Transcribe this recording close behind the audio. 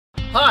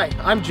Hi,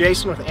 I'm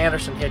Jason with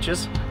Andersen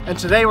Hitches, and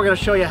today we're going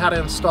to show you how to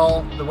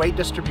install the weight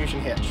distribution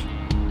hitch.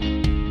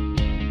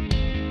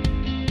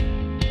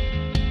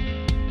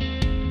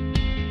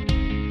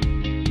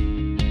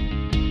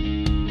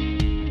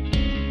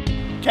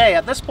 Okay,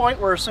 at this point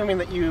we're assuming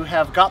that you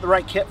have got the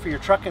right kit for your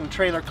truck and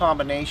trailer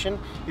combination.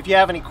 If you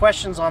have any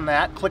questions on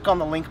that, click on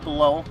the link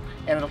below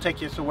and it'll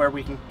take you to where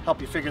we can help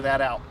you figure that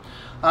out.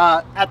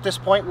 At this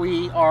point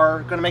we are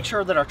going to make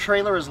sure that our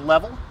trailer is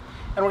level.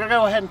 And we're going to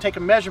go ahead and take a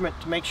measurement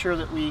to make sure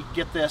that we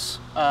get this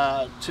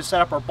to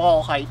set up our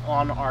ball height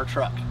on our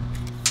truck.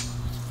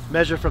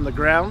 Measure from the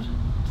ground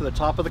to the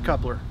top of the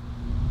coupler.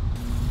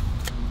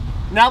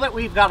 Now that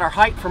we've got our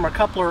height from our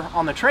coupler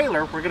on the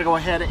trailer, we're going to go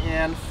ahead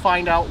and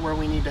find out where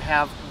we need to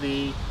have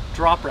the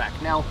drop rack.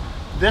 Now,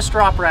 this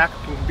drop rack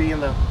can be in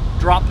the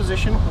drop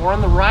position or in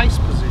the rise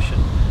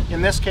position.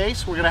 In this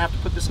case, we're going to have to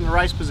put this in the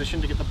rise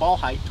position to get the ball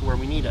height to where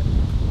we need it.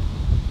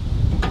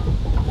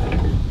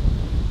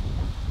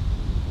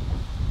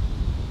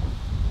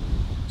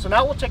 So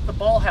now we'll take the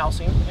ball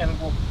housing and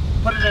we'll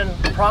put it in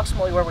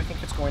approximately where we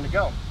think it's going to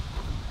go.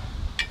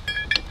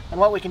 And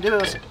what we can do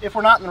is, if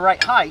we're not in the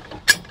right height,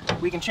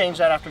 we can change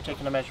that after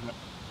taking a measurement.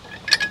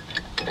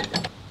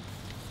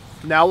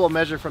 Now we'll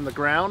measure from the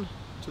ground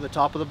to the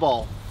top of the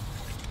ball.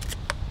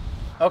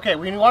 Okay,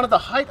 we wanted the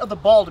height of the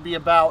ball to be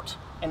about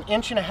 1.5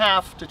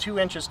 inches to 2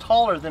 inches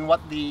taller than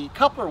what the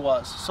coupler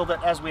was, so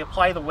that as we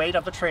apply the weight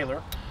of the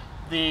trailer,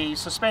 the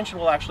suspension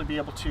will actually be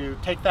able to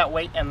take that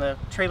weight and the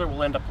trailer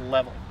will end up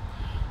level.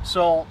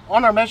 So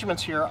on our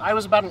measurements here, I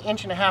was about 1.5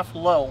 inches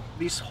low.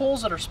 These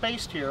holes that are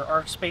spaced here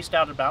are spaced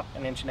out about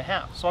 1.5 inches.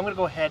 So I'm going to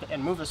go ahead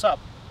and move this up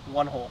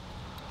one hole.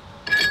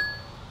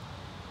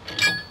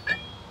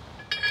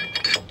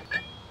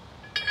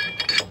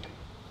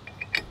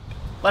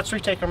 Let's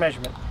retake our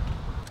measurement.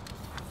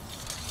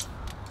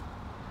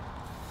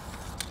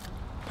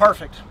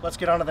 Perfect. Let's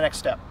get on to the next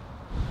step.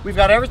 We've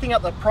got everything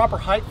at the proper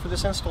height for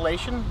this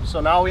installation,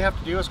 so now all we have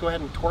to do is go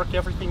ahead and torque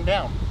everything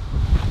down.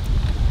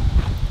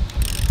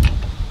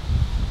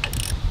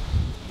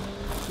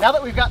 Now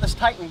that we've got this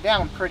tightened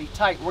down pretty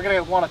tight, we're going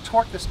to want to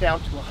torque this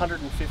down to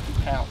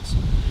 150 pounds.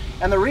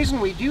 And the reason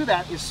we do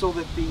that is so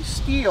that the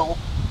steel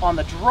on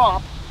the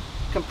drop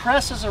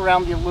compresses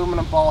around the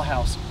aluminum ball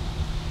housing.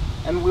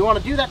 And we want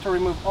to do that to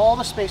remove all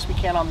the space we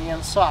can on the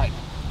inside.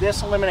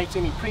 This eliminates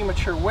any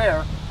premature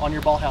wear on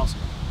your ball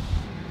housing.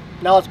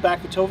 Now let's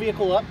back the tow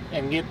vehicle up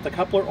and get the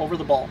coupler over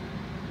the ball.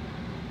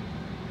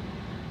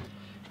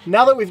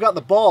 Now that we've got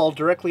the ball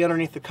directly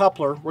underneath the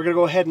coupler, we're going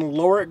to go ahead and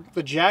lower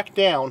the jack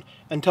down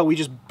until we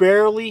just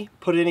barely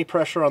put any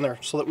pressure on there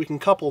so that we can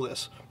couple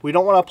this. We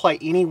don't want to apply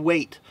any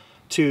weight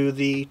to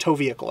the tow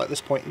vehicle at this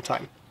point in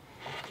time.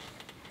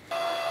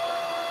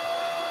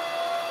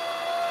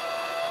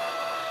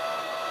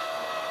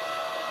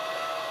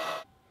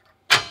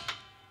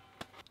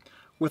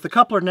 With the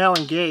coupler now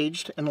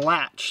engaged and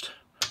latched,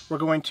 we're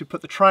going to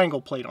put the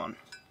triangle plate on.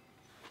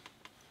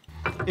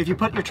 If you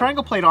put your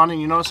triangle plate on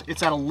and you notice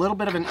it's at a little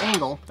bit of an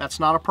angle, that's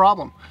not a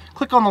problem.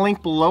 Click on the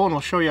link below and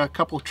we'll show you a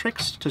couple of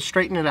tricks to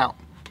straighten it out.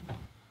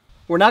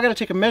 We're now going to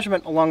take a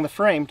measurement along the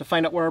frame to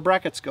find out where our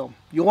brackets go.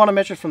 You'll want to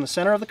measure from the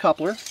center of the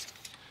coupler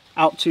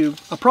out to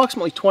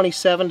approximately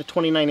 27 to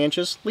 29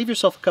 inches. Leave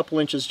yourself a couple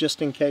inches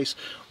just in case.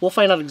 We'll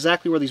find out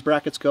exactly where these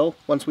brackets go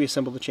once we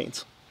assemble the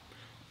chains.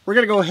 We're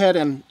going to go ahead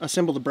and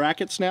assemble the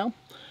brackets now.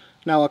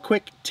 Now a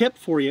quick tip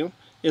for you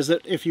is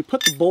that if you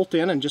put the bolt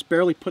in and just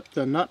barely put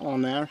the nut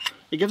on there,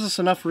 it gives us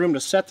enough room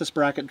to set this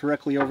bracket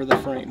directly over the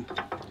frame.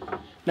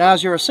 Now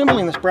as you're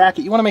assembling this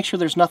bracket, you want to make sure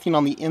there's nothing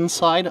on the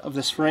inside of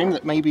this frame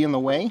that may be in the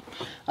way.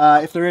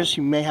 If there is,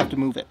 you may have to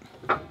move it.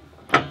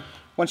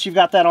 Once you've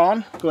got that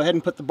on, go ahead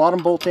and put the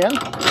bottom bolt in.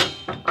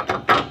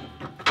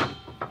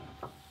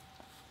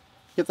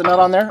 Get the nut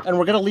on there, and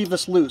we're going to leave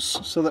this loose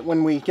so that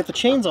when we get the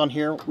chains on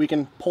here, we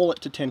can pull it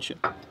to tension.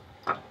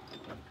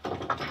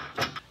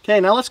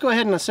 Okay, now let's go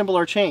ahead and assemble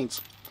our chains.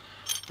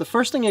 The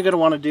first thing you're going to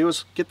want to do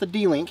is get the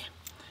D-link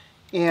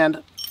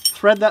and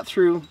thread that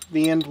through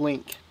the end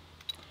link.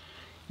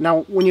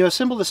 Now when you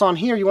assemble this on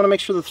here, you want to make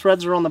sure the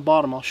threads are on the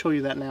bottom. I'll show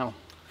you that now.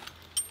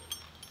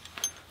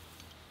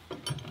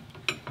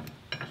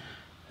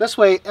 This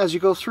way, as you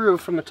go through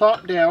from the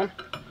top down,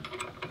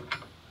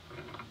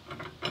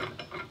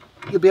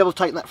 you'll be able to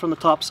tighten that from the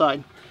top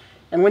side.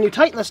 And when you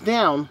tighten this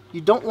down,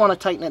 you don't want to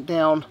tighten it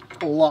down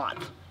a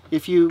lot.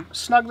 If you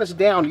snug this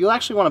down, you'll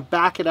actually want to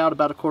back it out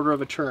about 1/4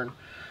 of a turn.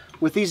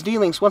 With these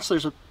D-links, once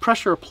there's a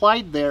pressure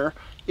applied there,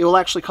 it will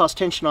actually cause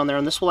tension on there,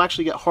 and this will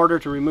actually get harder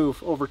to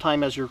remove over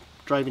time as you're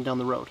driving down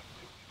the road.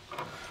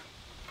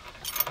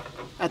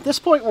 At this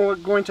point, we're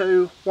going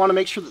to want to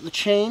make sure that the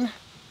chain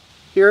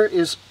here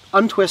is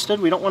untwisted.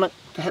 We don't want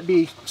it to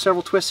be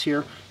several twists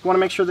here. You want to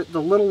make sure that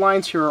the little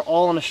lines here are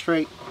all in a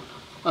straight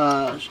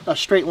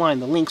line.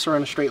 The links are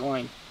in a straight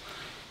line.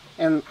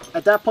 And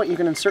at that point, you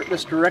can insert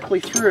this directly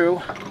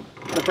through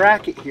the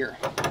bracket here.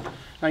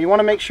 Now you want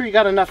to make sure you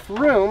got enough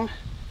room.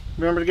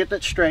 Remember to get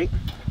that straight.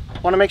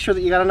 Want to make sure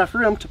that you got enough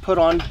room to put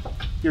on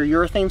your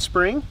urethane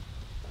spring,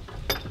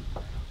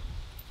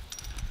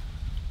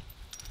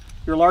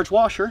 your large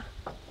washer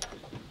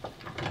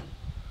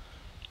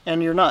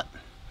and your nut.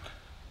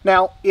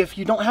 Now, if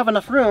you don't have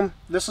enough room,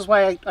 this is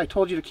why I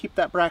told you to keep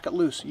that bracket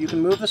loose. You can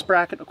move this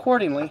bracket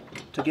accordingly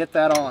to get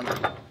that on.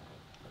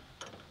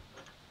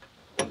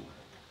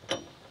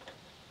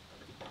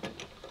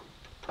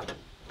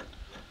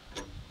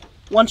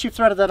 Once you've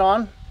threaded that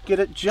on, get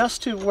it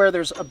just to where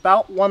there's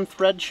about one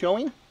thread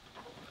showing.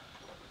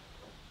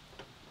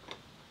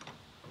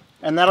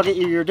 And that'll get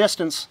you your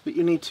distance that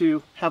you need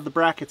to have the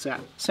brackets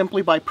at,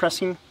 simply by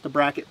pressing the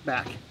bracket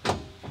back.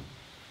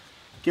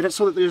 Get it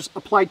so that there's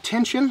applied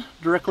tension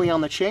directly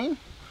on the chain.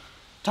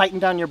 Tighten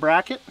down your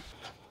bracket.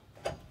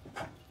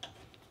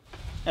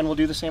 And we'll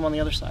do the same on the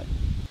other side.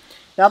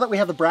 Now that we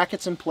have the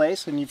brackets in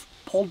place and you've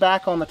pulled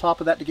back on the top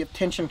of that to give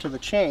tension to the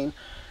chain,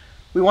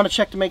 we want to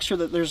check to make sure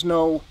that there's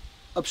no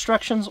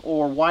obstructions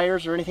or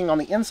wires or anything on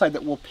the inside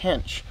that will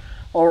pinch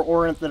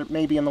or that it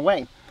may be in the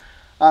way.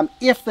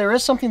 If there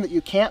is something that you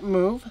can't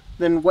move,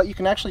 then what you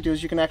can actually do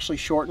is you can actually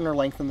shorten or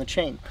lengthen the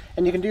chain.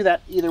 And you can do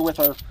that either with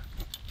our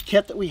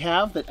kit that we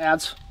have that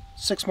adds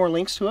 6 more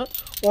links to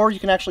it, or you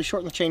can actually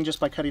shorten the chain just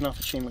by cutting off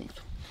the chain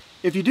length.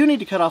 If you do need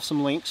to cut off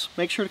some links,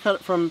 make sure to cut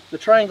it from the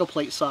triangle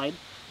plate side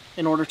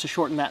in order to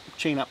shorten that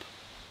chain up.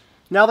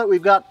 Now that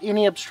we've got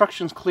any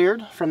obstructions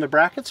cleared from the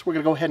brackets, we're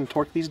going to go ahead and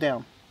torque these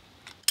down.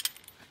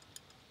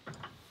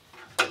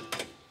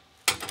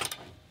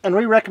 And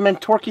we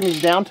recommend torquing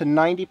these down to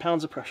 90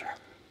 pounds of pressure.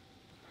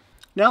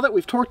 Now that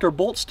we've torqued our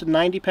bolts to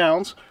 90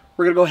 pounds,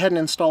 we're going to go ahead and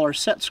install our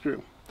set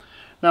screw.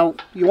 Now,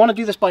 you want to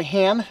do this by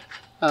hand.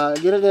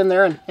 Get it in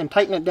there and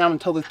tighten it down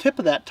until the tip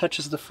of that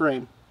touches the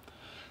frame.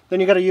 Then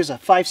you've got to use a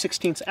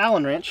 5/16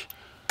 Allen wrench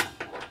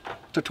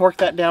to torque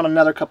that down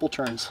another couple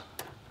turns.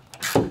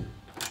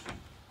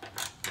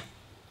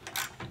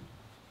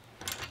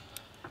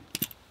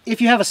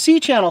 If you have a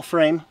C-channel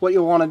frame, what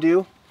you'll want to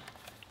do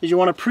is you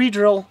want to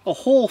pre-drill a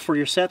hole for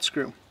your set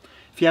screw.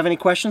 If you have any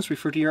questions,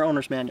 refer to your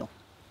owner's manual.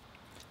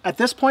 At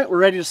this point, we're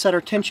ready to set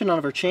our tension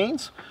on our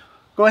chains.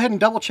 Go ahead and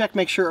double check,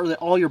 make sure that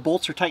all your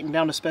bolts are tightened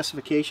down to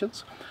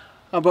specifications.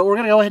 But we're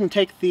going to go ahead and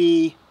take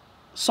the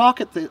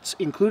socket that's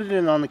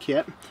included on the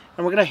kit,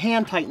 and we're going to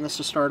hand tighten this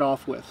to start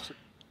off with.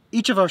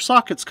 Each of our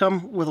sockets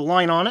come with a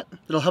line on it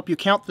that'll help you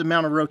count the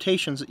amount of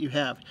rotations that you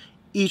have.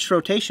 Each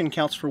rotation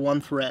counts for 1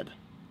 thread.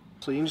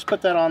 So you can just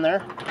put that on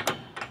there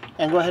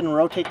and go ahead and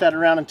rotate that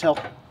around until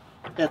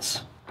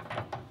it's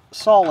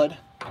solid,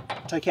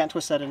 until you can't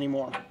twist that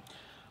anymore.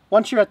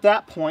 Once you're at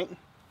that point,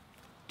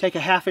 take a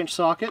 1/2 inch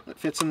socket that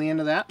fits in the end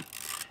of that,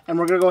 and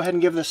we're going to go ahead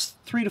and give this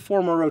 3 to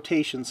 4 more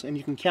rotations, and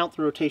you can count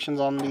the rotations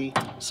on the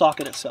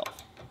socket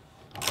itself.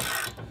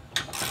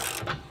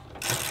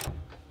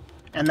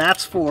 And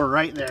that's 4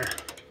 right there.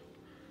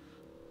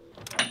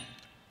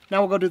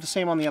 Now we'll go do the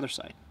same on the other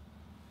side.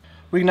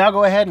 We can now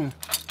go ahead and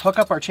hook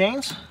up our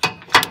chains.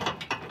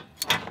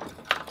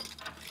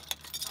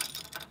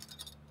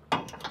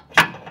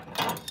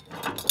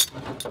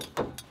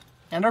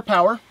 And our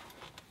power.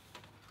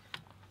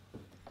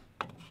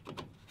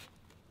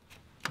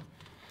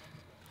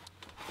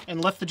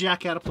 And lift the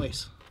jack out of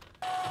place.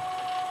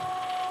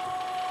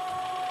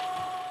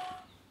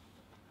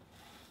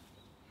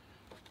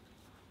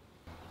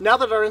 Now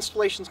that our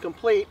installation is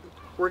complete,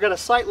 we're going to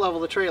sight level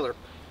the trailer.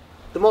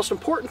 The most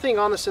important thing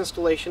on this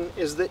installation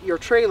is that your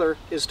trailer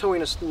is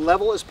towing as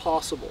level as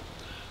possible.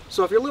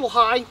 So if you're a little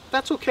high,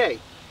 that's okay.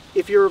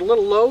 If you're a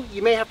little low,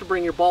 you may have to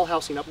bring your ball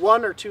housing up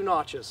 1 or 2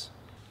 notches.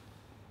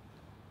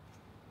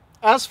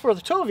 As for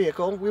the tow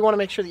vehicle, we want to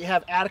make sure that you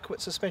have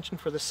adequate suspension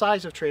for the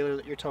size of trailer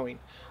that you're towing.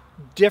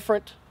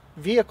 Different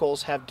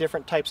vehicles have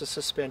different types of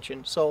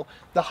suspension, so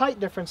the height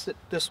difference that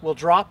this will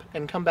drop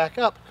and come back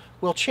up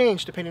will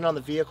change depending on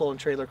the vehicle and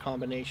trailer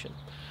combination.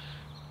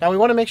 Now we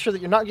want to make sure that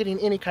you're not getting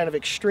any kind of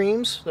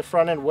extremes, the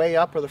front end way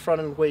up or the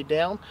front end way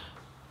down.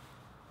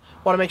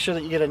 Want to make sure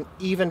that you get an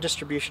even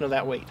distribution of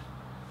that weight.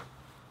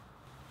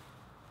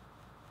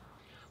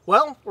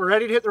 Well, we're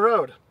ready to hit the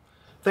road.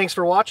 Thanks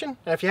for watching,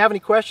 and if you have any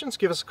questions,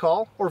 give us a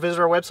call or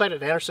visit our website at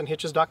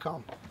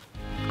andersenhitches.com.